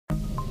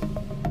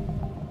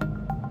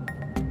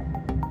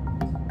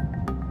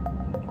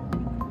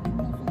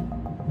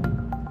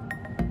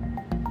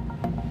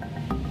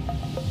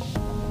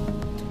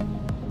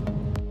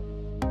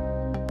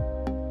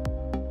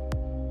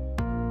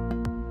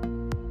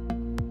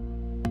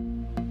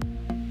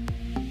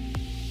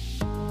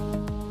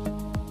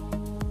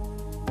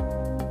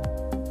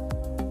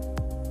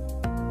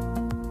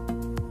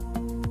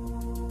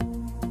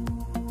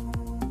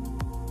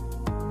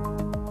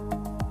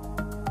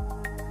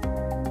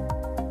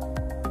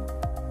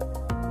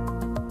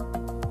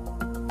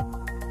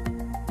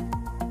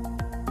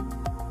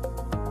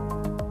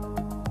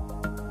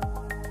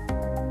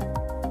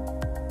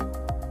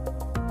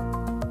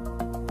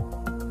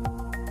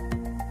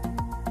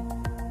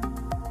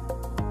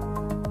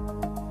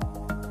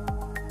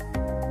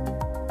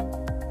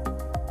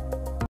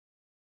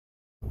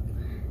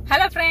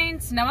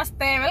Friends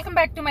నమస్తే, welcome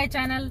back to my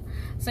channel.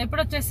 So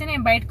ఇప్పుడు వచ్చేసి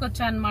నేను బయటకు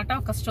వచ్చాను అనమాట.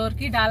 ఒక స్టోర్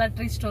కి, డాలర్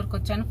ట్రీ స్టోర్ కి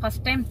వచ్చాను.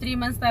 ఫస్ట్ టైం 3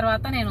 months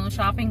తర్వాత నేను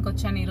షాపింగ్ కి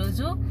వచ్చాను ఈ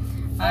రోజు.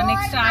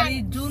 నెక్స్ట్ అది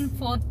June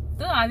 4th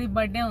అది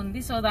బర్త్డే ఉంది.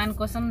 సో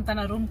దానికోసం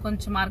తన రూమ్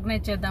కొంచెం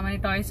ఆర్గనైజ్ చేద్దామని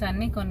టాయ్స్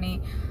అన్ని కొన్ని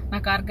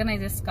నాకు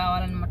ఆర్గనైజర్స్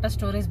కావాలన్నమాట,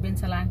 స్టోరేజ్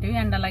బిన్స్ అలాంటివి.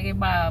 అండ్ అలాగే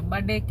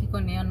బర్త్డేకి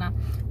కొన్ని ఏమన్నా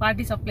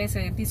పార్టీ సప్లైస్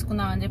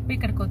తీసుకుందామని చెప్పి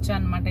ఇక్కడికి వచ్చాను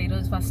అనమాట.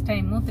 ఈరోజు ఫస్ట్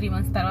టైం 3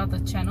 months తర్వాత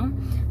వచ్చాను.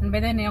 అండ్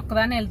బేదే నేను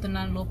ఒక్కదాన్నే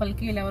వెళ్తున్నాను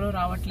లోపలికి, వీళ్ళు ఎవరు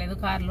రావట్లేదు,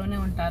 కార్లోనే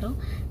ఉంటారు.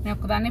 నేను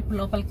ఒక్కదాన్నే ఇప్పుడు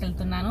లోపలికి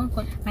వెళ్తున్నాను.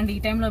 అండ్ ఈ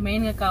టైంలో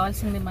మెయిన్గా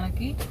కావాల్సింది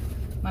మనకి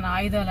మన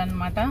ఆయుధాలు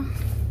అనమాట.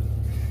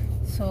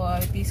 సో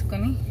అవి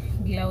తీసుకొని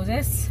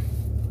గ్లౌజెస్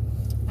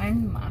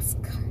అండ్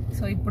మాస్క్.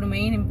 సో ఇప్పుడు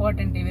మెయిన్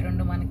ఇంపార్టెంట్ ఇవి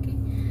రెండు మనకి.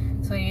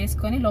 సో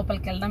వేసుకొని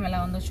లోపలికి వెళ్దాం, ఎలా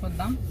ఉందో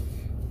చూద్దాం.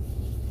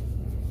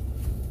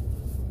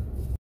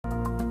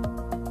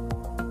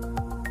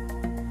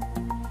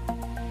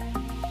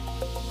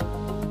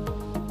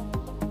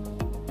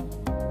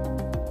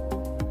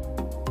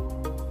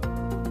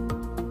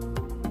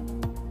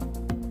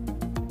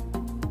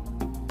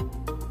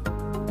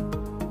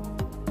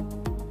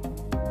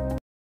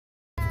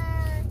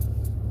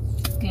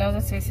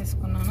 గ్లౌజెస్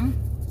వేసేసుకున్నాను.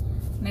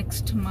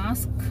 నెక్స్ట్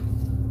మాస్క్,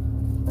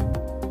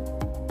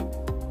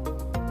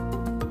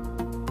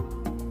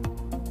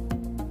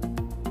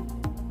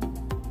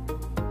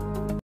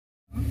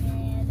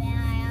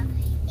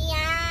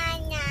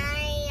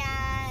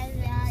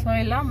 సో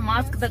ఇలా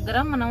మాస్క్ దగ్గర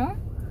మనము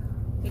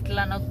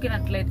ఇట్లా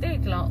నొక్కినట్లయితే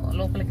ఇట్లా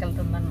లోపలికి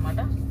వెళ్తుంది అనమాట.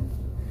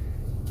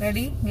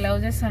 Ready,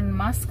 gloves and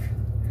mask.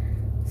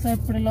 So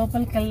ఇప్పుడు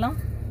లోపలికి వెళ్దాం,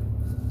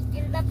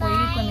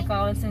 పోయి కొన్ని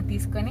కావాల్సినవి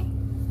తీసుకొని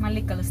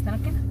మళ్ళీ కలుస్తాను.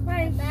 Okay,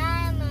 bye.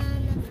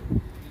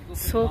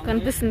 సో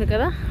కనిపిస్తుంది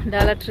కదా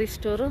డాలర్ ట్రీ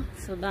స్టోరు.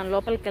 సో దాని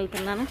లోపలికి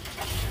వెళ్తున్నాను,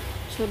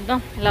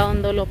 చూద్దాం ఎలా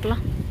ఉందో. లోపల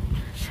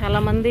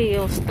చాలామంది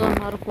వస్తూ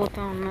ఉన్నారు,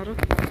 పోతూ ఉన్నారు.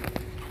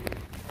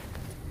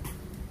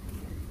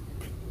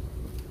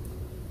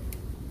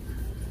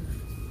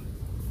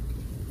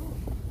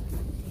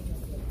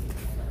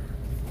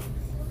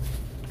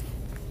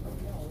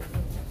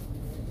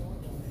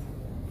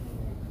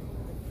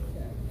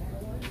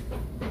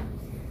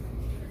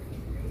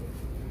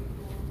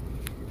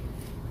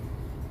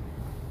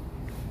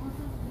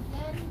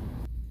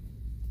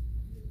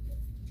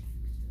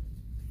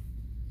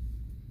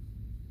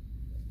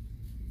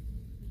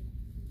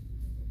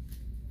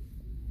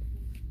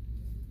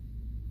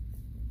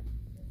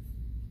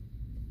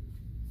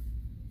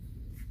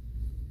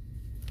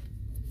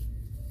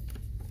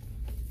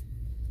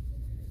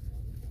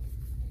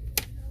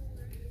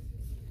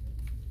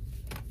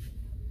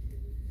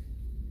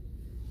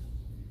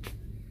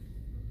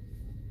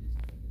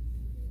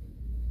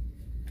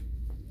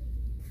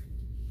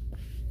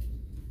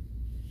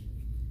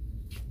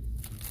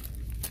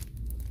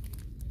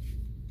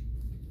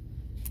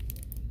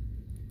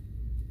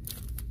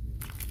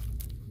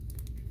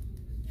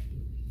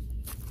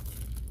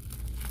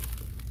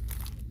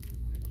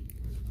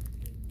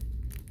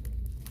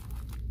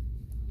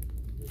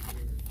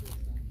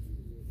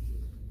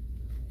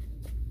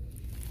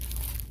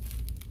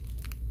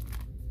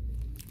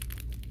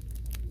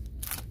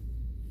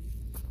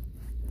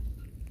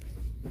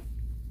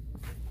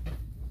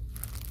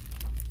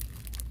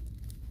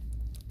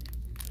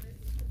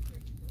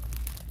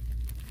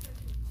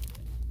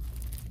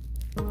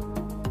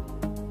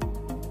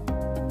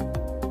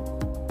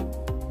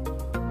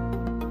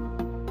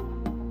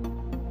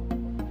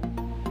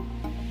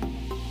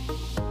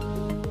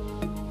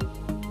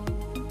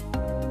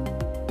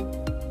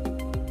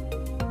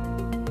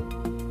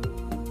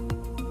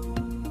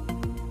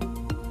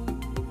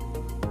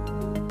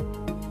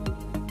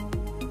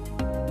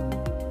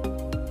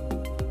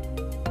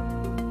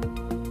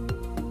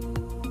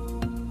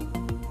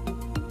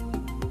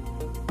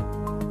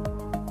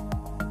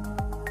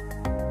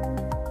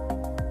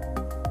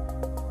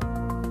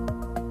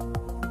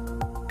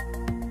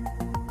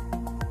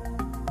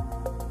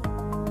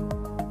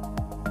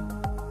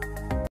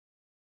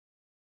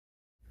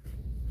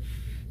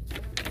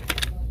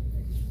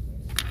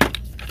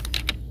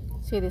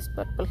 See this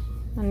purple,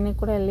 అన్నీ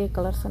కూడా ఎల్ఈ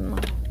కలర్స్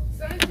అన్నమాట.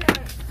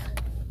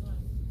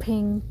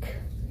 Pink,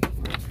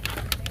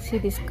 see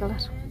this color,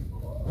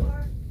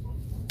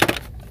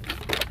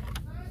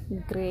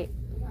 grey,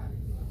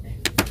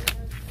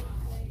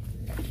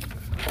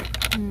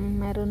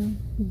 maroon,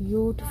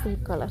 beautiful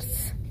colours.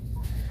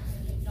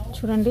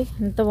 చూడండి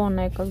ఎంత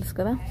బాగున్నాయి కలర్స్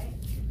కదా.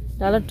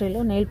 డాలర్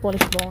ట్రీలో నెయిల్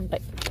పాలిష్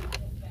బాగుంటాయి.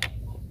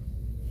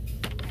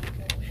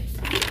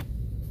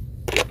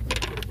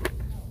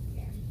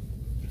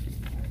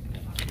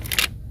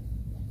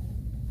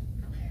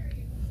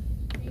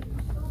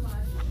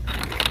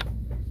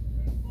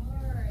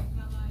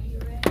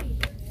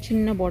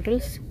 చిన్న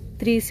బాటిల్స్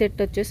 3 సెట్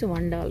వచ్చేసి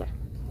 $1.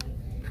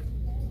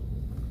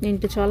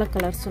 దీంట్లో చాలా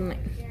కలర్స్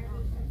ఉన్నాయి.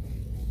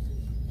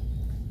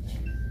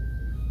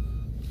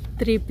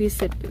 3 piece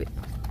సెట్ ఇది.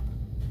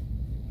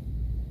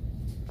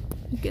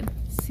 You can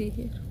see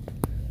here.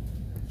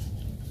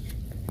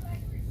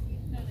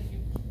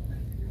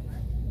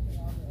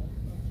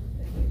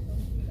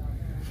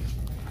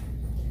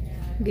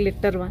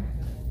 Glitter one.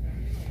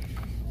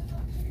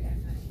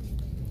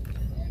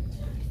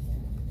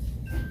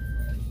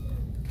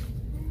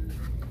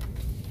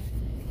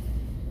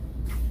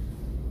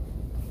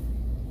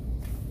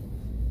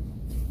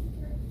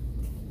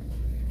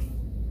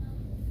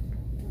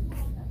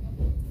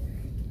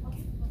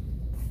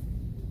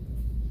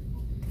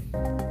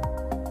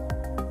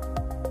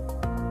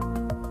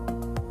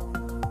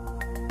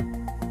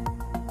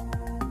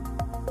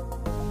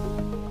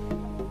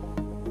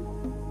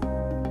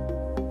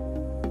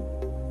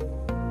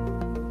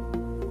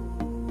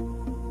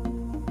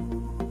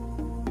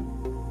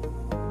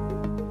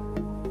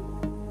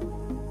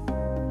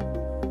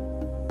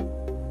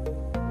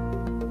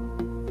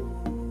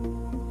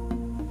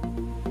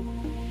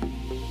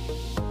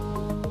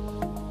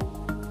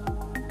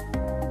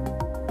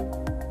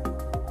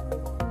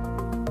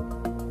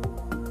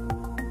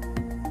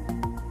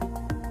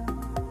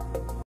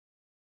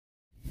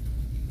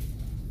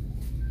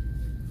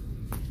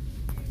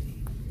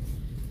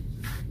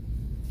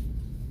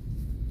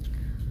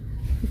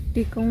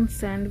 డికౌంట్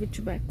sandwich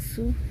bags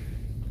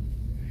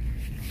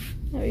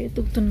అవి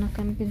ఎతుకుతున్నా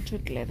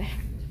కనిపించట్లేదే.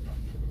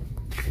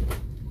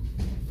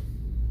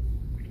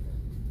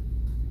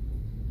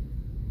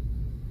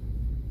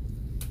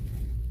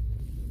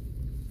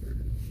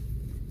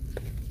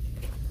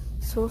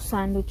 సో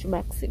శాండ్విచ్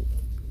బ్యాగ్స్ ఇవి.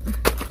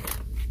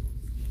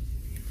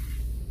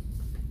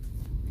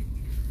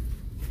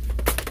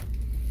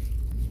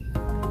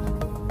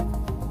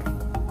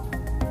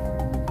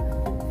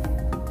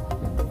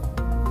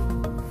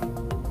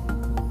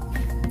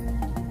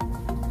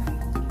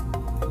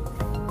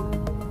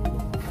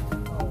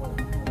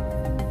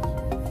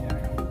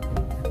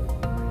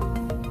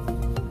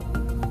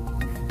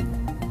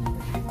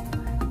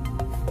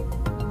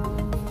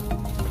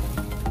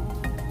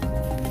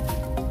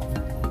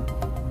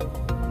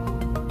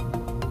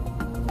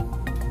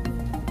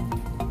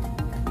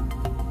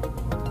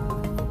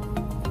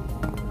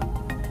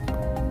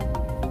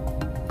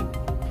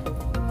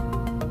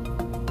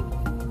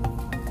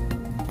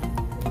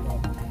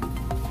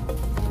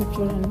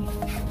 చూడండి,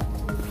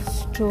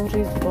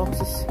 స్టోరేజ్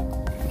బాక్సెస్,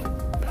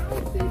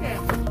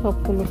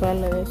 పప్పులు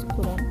బెల్ల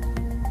వేసుకోవడానికి.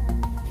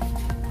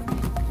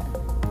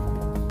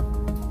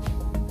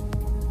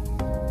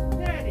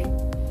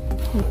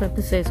 పెద్ద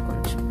సైజ్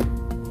కొంచెం.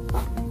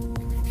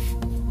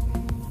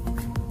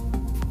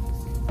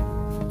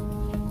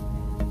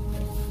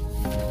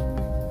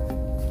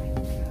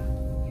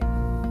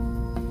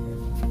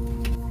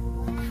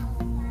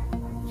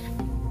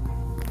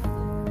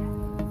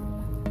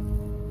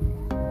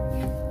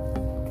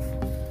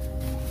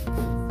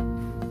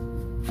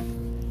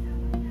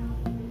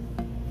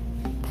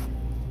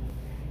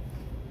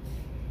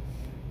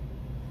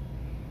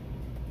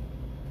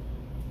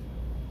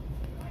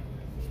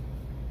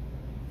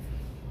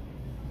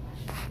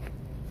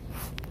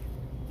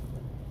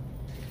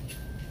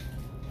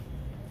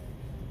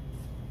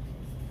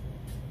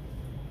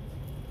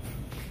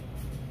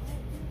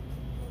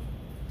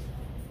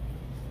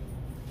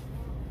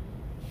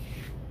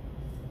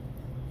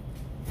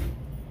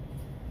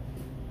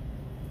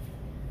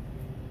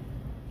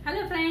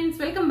 Hello friends,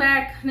 welcome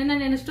back. నిన్న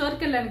నేను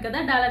స్టోర్కి వెళ్ళాను కదా,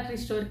 డాలర్ ట్రీ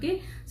స్టోర్కి.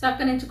 సో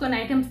అక్కడ నుంచి కొన్ని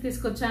ఐటమ్స్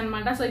తీసుకొచ్చాను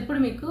అనమాట. సో ఇప్పుడు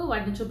మీకు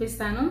వాటిని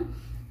చూపిస్తాను.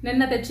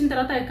 నిన్న తెచ్చిన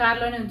తర్వాత అవి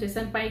కార్లోనే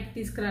ఉంచేసాను, పైకి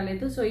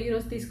తీసుకురాలేదు. సో ఈ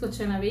రోజు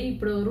తీసుకొచ్చాను అవి.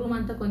 ఇప్పుడు రూమ్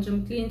అంతా కొంచెం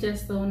క్లీన్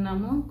చేస్తూ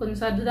ఉన్నాము, కొంచెం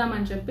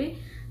సర్దుదామని చెప్పి.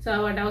 సో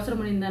వాటి అవసరం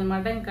ఉండింది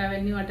అనమాట. ఇంకా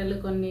అవన్నీ వాటిల్లో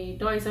కొన్ని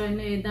టాయ్స్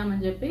అవన్నీ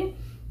వేద్దామని చెప్పి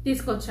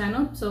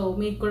తీసుకొచ్చాను. సో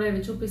మీకు కూడా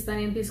ఇవి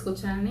చూపిస్తాను ఏం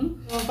తీసుకొచ్చానని.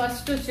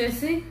 ఫస్ట్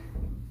వచ్చేసి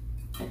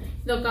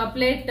ఇది ఒక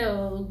ప్లేట్,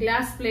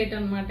 గ్లాస్ ప్లేట్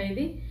అనమాట.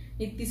 ఇది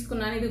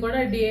తీసుకున్నాను. ఇది కూడా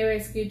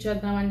డిఐవైస్కి యూజ్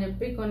చేద్దామని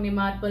చెప్పి, కొన్ని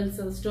మార్బల్స్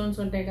స్టోన్స్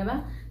ఉంటాయి కదా,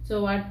 సో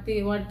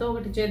వాటితో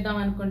ఒకటి చేద్దాం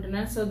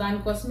అనుకుంటున్నాను. సో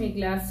దానికోసం ఈ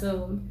గ్లాస్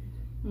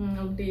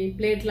ఒకటి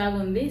ప్లేట్ లాగా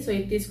ఉంది. సో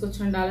ఇది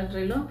తీసుకొచ్చాను డాలర్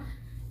ట్రీలో.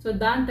 సో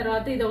దాని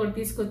తర్వాత ఇది ఒకటి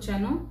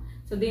తీసుకొచ్చాను.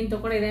 సో దీంతో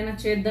కూడా ఏదైనా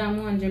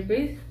చేద్దాము అని చెప్పి,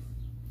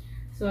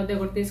 సో అది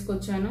ఒకటి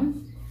తీసుకొచ్చాను.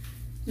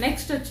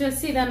 నెక్స్ట్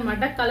వచ్చేసి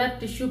ఇదనమాట, కలర్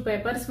టిష్యూ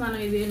పేపర్స్. మనం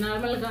ఇది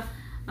నార్మల్గా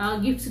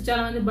గిఫ్ట్స్,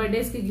 చాలా మంది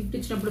బర్త్డేస్కి గిఫ్ట్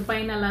ఇచ్చినప్పుడు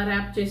పైన అలా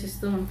ర్యాప్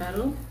చేసిస్తూ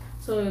ఉంటారు.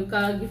 సో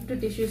గిఫ్ట్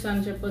టిష్యూస్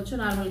అని చెప్పొచ్చు,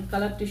 నార్మల్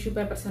కలర్ టిష్యూ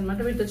పేపర్స్ అనమాట.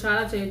 వీటితో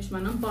చాలా చేయొచ్చు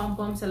మనం,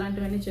 పామ్స్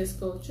అలాంటివన్నీ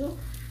చేసుకోవచ్చు.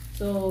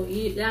 సో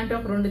ఇలాంటి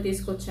ఒక 2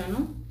 తీసుకొచ్చాను.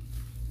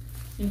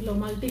 ఇంట్లో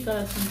మల్టీ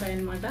కలర్స్ ఉంటాయి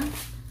అనమాట.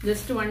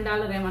 జస్ట్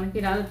 $1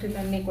 మనకి డాలర్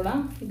ట్రీలు అన్నీ కూడా.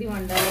 ఇది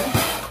 $1.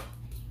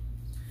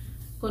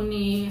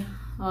 కొన్ని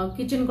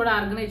కిచెన్ కూడా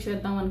ఆర్గనైజ్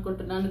చేద్దాం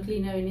అనుకుంటున్నాను,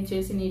 క్లీన్ అవన్నీ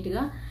చేసి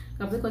నీట్గా.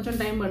 కాకపోతే కొంచెం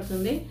టైం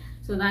పడుతుంది.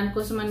 సో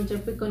దానికోసం అని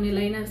చెప్పి కొన్ని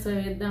లైనర్స్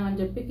వేద్దామని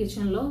చెప్పి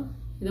కిచెన్లో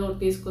ఇది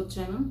ఒకటి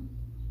తీసుకొచ్చాను.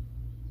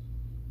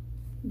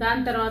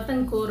 దాని తర్వాత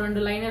ఇంకో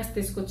 2 లైనర్స్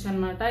తీసుకొచ్చాను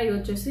అనమాట. ఇవి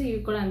వచ్చేసి ఇవి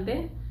కూడా అంతే,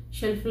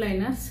 షెల్ఫ్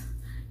లైనర్స్.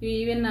 ఇవి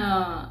ఈవెన్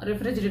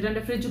రిఫ్రిజిరేటర్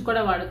అంటే ఫ్రిడ్జ్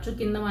కూడా వాడచ్చు,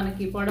 కింద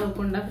మనకి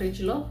పొడవకుండా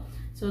ఫ్రిడ్జ్లో.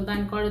 సో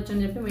దానికి వాడచ్చు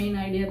అని చెప్పి మెయిన్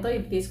ఐడియాతో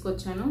ఇది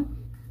తీసుకొచ్చాను.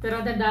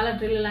 తర్వాత డాలర్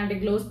ట్రీలు లాంటి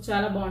గ్లోవ్స్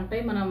చాలా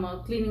బాగుంటాయి. మనం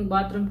cleaning,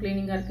 bathroom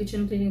cleaning,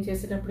 kitchen cleaning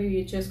చేసేటప్పుడు ఇవి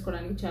యూజ్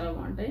చేసుకోవడానికి చాలా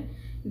బాగుంటాయి.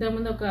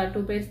 ఇంతకుముందు ఒక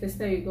 2 pairs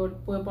తెస్తే అవి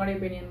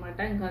పాడైపోయినాయి అనమాట.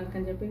 ఇంకా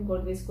అందుకని చెప్పి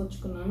ఇంకోటి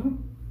తీసుకొచ్చుకున్నాను.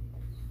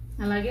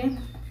 అలాగే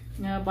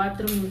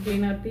బాత్రూమ్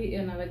క్లీనర్ది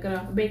నా దగ్గర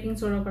బేకింగ్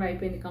సోడా కూడా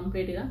అయిపోయింది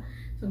కంప్లీట్గా.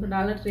 సో ఇంకా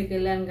డాలర్ ట్రీకి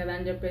వెళ్ళాను కదా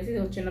అని చెప్పేసి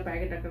ఒక చిన్న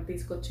ప్యాకెట్ అక్కడ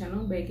తీసుకొచ్చాను,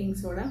 బేకింగ్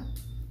సోడా.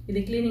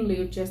 ఇది క్లీనింగ్లో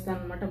యూజ్ చేస్తాను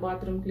అనమాట,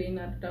 బాత్రూమ్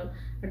క్లీనర్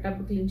టబ్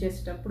క్లీన్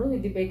చేసేటప్పుడు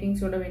ఇది బేకింగ్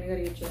సోడా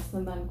వెనిగర్ యూజ్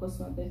చేస్తాను,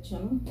 దానికోసం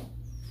తెచ్చాను.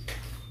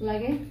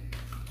 అలాగే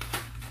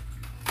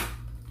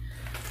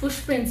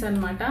పుష్ పెన్స్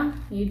అనమాట.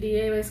 ఈ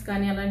డిఐవైస్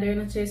కానీ అలాంటివి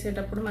ఏమైనా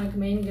చేసేటప్పుడు మనకి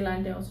మెయిన్గా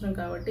ఇలాంటి అవసరం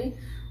కాబట్టి,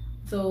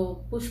 సో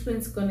పుష్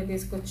పెన్స్ కొన్ని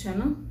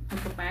తీసుకొచ్చాను,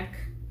 ఒక ప్యాక్.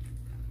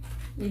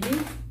 ఇది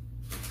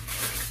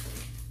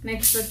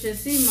నెక్స్ట్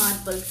వచ్చేసి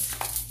మార్బల్స్.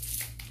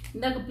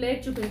 ఇందాక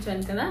ప్లేట్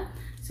చూపించాను కదా,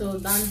 సో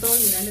దాంతో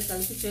ఈ 2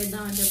 కలిపి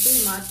చేద్దామని చెప్పి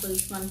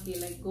మార్బల్స్ మనకి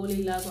లైక్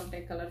గోళీలాగా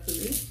ఉంటాయి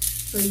కలర్ఫుల్.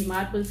 సో ఈ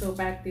మార్బల్స్ ఒక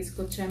ప్యాక్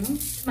తీసుకొచ్చాను.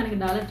 మనకి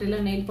డాలర్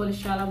ట్రీలో నెయిల్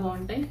పాలిష్ చాలా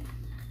బాగుంటాయి.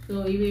 సో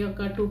ఇవి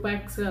ఒక 2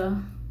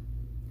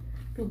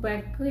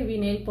 ప్యాక్ ఇవి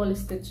నెయిల్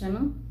పాలిష్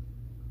తెచ్చాను.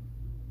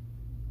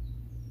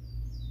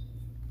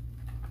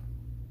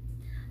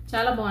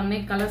 చాలా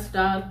బాగున్నాయి కలర్స్,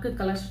 డార్క్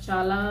కలర్స్,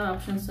 చాలా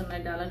ఆప్షన్స్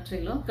ఉన్నాయి డాలర్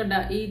ట్రీలో. ఇక్కడ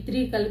ఈ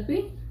 3 కలిపి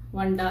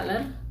 $1.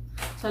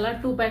 చాలా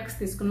 2 ప్యాక్స్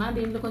తీసుకున్నా.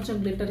 దీంట్లో కొంచెం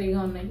గ్లిటరీగా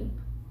ఉన్నాయి.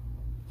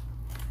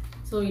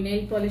 సో ఈ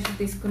నెయిల్ పాలిష్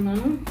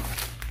తీసుకున్నాను.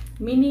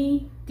 మినీ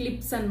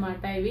క్లిప్స్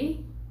అన్నమాట ఇవి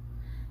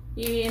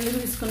ఎందుకు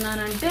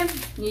తీసుకున్నానంటే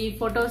ఈ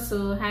ఫొటోస్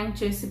హ్యాంగ్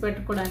చేసి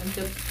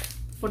పెట్టుకోవడానికి,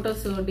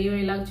 ఫొటోస్ డివై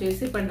లాగా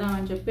చేసి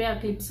పెడదామని చెప్పి ఆ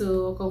క్లిప్స్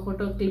ఒక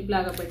ఫోటో క్లిప్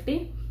లాగా పెట్టి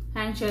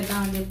హ్యాంగ్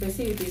చేద్దామని చెప్పేసి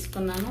ఇవి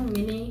తీసుకున్నాను,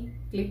 మినీ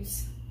క్లిప్స్.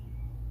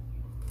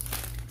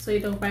 సో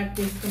ఇది ఒక ప్యాక్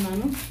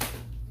తీసుకున్నాను.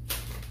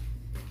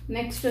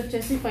 నెక్స్ట్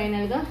వచ్చేసి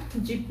ఫైనల్గా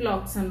జిప్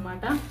లాక్స్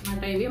అనమాట.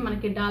 ఇవి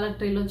మనకి డాలర్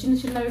ట్రీలో చిన్న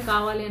చిన్నవి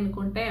కావాలి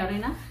అనుకుంటే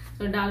ఎవరైనా,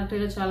 సో డాలర్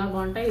ట్రీలో చాలా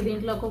బాగుంటాయి.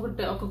 దీంట్లో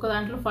ఒక్కొక్క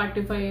దాంట్లో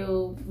 45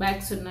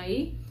 బ్యాగ్స్ ఉన్నాయి.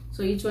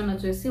 సో ఈచ్ వన్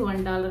వచ్చేసి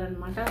 $1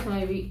 అనమాట. సో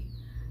ఇవి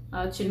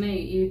చిన్న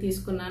ఇవి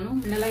తీసుకున్నాను.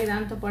 అలాగే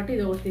దాంతోపాటు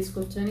ఇది ఒకటి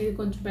తీసుకొచ్చాను. ఇది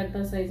కొంచెం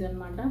పెద్ద సైజ్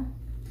అనమాట.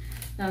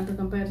 దాంతో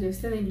కంపేర్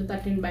చేస్తే దీంట్లో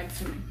 13 బ్యాగ్స్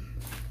ఉన్నాయి.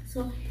 సో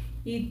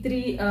ఈ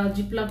 3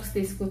 జిప్ లాక్స్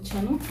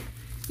తీసుకొచ్చాను.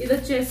 ఇది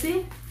వచ్చేసి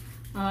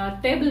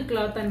టేబుల్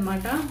క్లాత్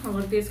అనమాట,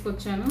 ఒకటి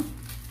తీసుకొచ్చాను.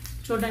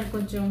 చూడడానికి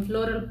కొంచెం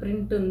ఫ్లోరల్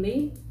ప్రింట్ ఉంది.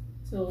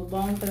 సో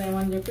బాగుంటుందేమో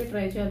అని చెప్పి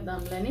ట్రై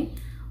చేద్దాంలని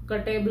ఒక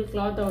టేబుల్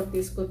క్లాత్ ఒకటి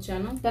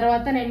తీసుకొచ్చాను.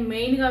 తర్వాత నేను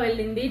మెయిన్గా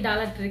వెళ్ళింది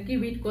డాలర్ ట్రీకి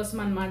వీటి కోసం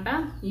అనమాట.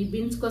 ఈ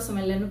బిన్స్ కోసం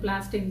వెళ్ళాను,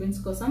 ప్లాస్టిక్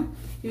బిన్స్ కోసం.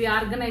 ఇవి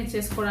ఆర్గనైజ్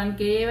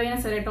చేసుకోవడానికి, ఏవైనా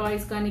సరే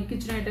టాయ్స్ కానీ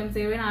కిచెన్ ఐటమ్స్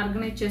ఏవైనా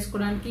ఆర్గనైజ్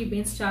చేసుకోవడానికి ఈ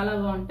బిన్స్ చాలా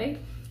బాగుంటాయి.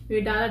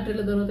 ఇవి డాలర్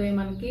ట్రీలో దొరుకుతాయి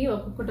మనకి.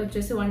 ఒక్కొక్కటి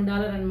వచ్చేసి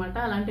 $1 అనమాట.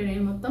 అలాంటివి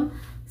నేను మొత్తం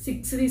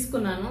 6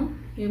 తీసుకున్నాను.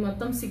 ఇవి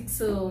మొత్తం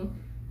 6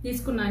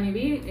 తీసుకున్నాను.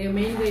 ఇవి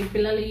మెయిన్గా ఈ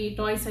పిల్లలు ఈ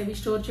టాయ్స్ అవి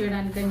స్టోర్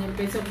చేయడానికి అని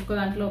చెప్పేసి ఒక్కొక్క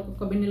దాంట్లో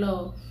ఒక్కొక్క బిన్నులో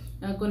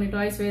కొన్ని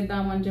టాయ్స్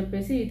వేద్దామని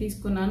చెప్పేసి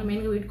తీసుకున్నాను.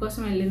 మెయిన్గా వీటి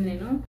కోసం వెళ్ళింది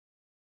నేను.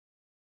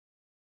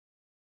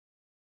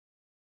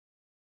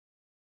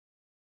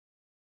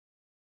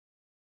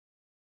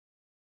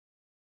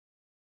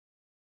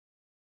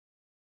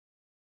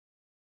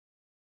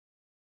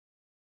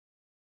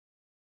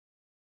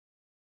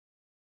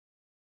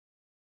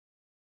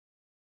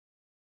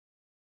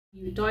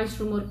 ఈ టాయ్స్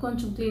రూమ్ వరకు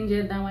కొంచెం క్లీన్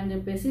చేద్దామని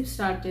చెప్పేసి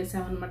స్టార్ట్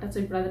చేసామన్నమాట. సో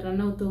ఇప్పుడు అది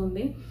రన్ అవుతూ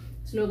ఉంది.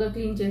 స్లోగా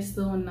క్లీన్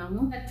చేస్తూ ఉన్నాము.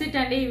 దట్స్ ఇట్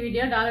అండి. ఈ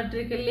వీడియో డాలర్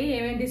ట్రీకి వెళ్ళి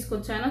ఏమేమి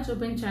తీసుకొచ్చానో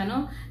చూపించాను.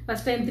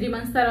 ఫస్ట్ టైం 3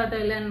 months తర్వాత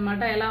వెళ్ళాను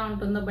అనమాట. ఎలా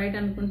ఉంటుందో బయట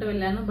అనుకుంటూ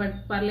వెళ్ళాను, బట్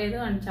పర్లేదు.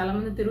 అండ్ చాలా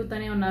మంది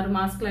తిరుగుతూనే ఉన్నారు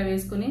మాస్క్లు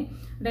వేసుకుని.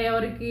 అంటే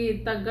ఎవరికి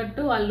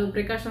తగ్గట్టు వాళ్ళు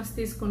ప్రికాషన్స్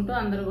తీసుకుంటూ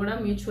అందరూ కూడా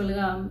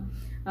మ్యూచువల్గా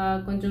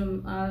కొంచెం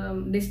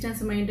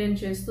డిస్టెన్స్ మెయింటైన్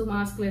చేస్తూ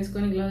మాస్క్లు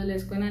వేసుకొని గ్లౌజులు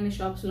వేసుకొని అన్ని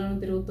షాప్స్లోనూ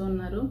తిరుగుతూ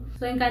ఉన్నారు.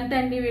 సో ఇంకంతే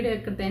అండి. వీడియో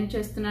ఇక్కడ ఎండ్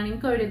చేస్తున్నాను.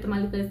 ఇంకో వీడియోతో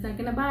మళ్ళీ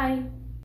కలుస్తాను. బాయ్.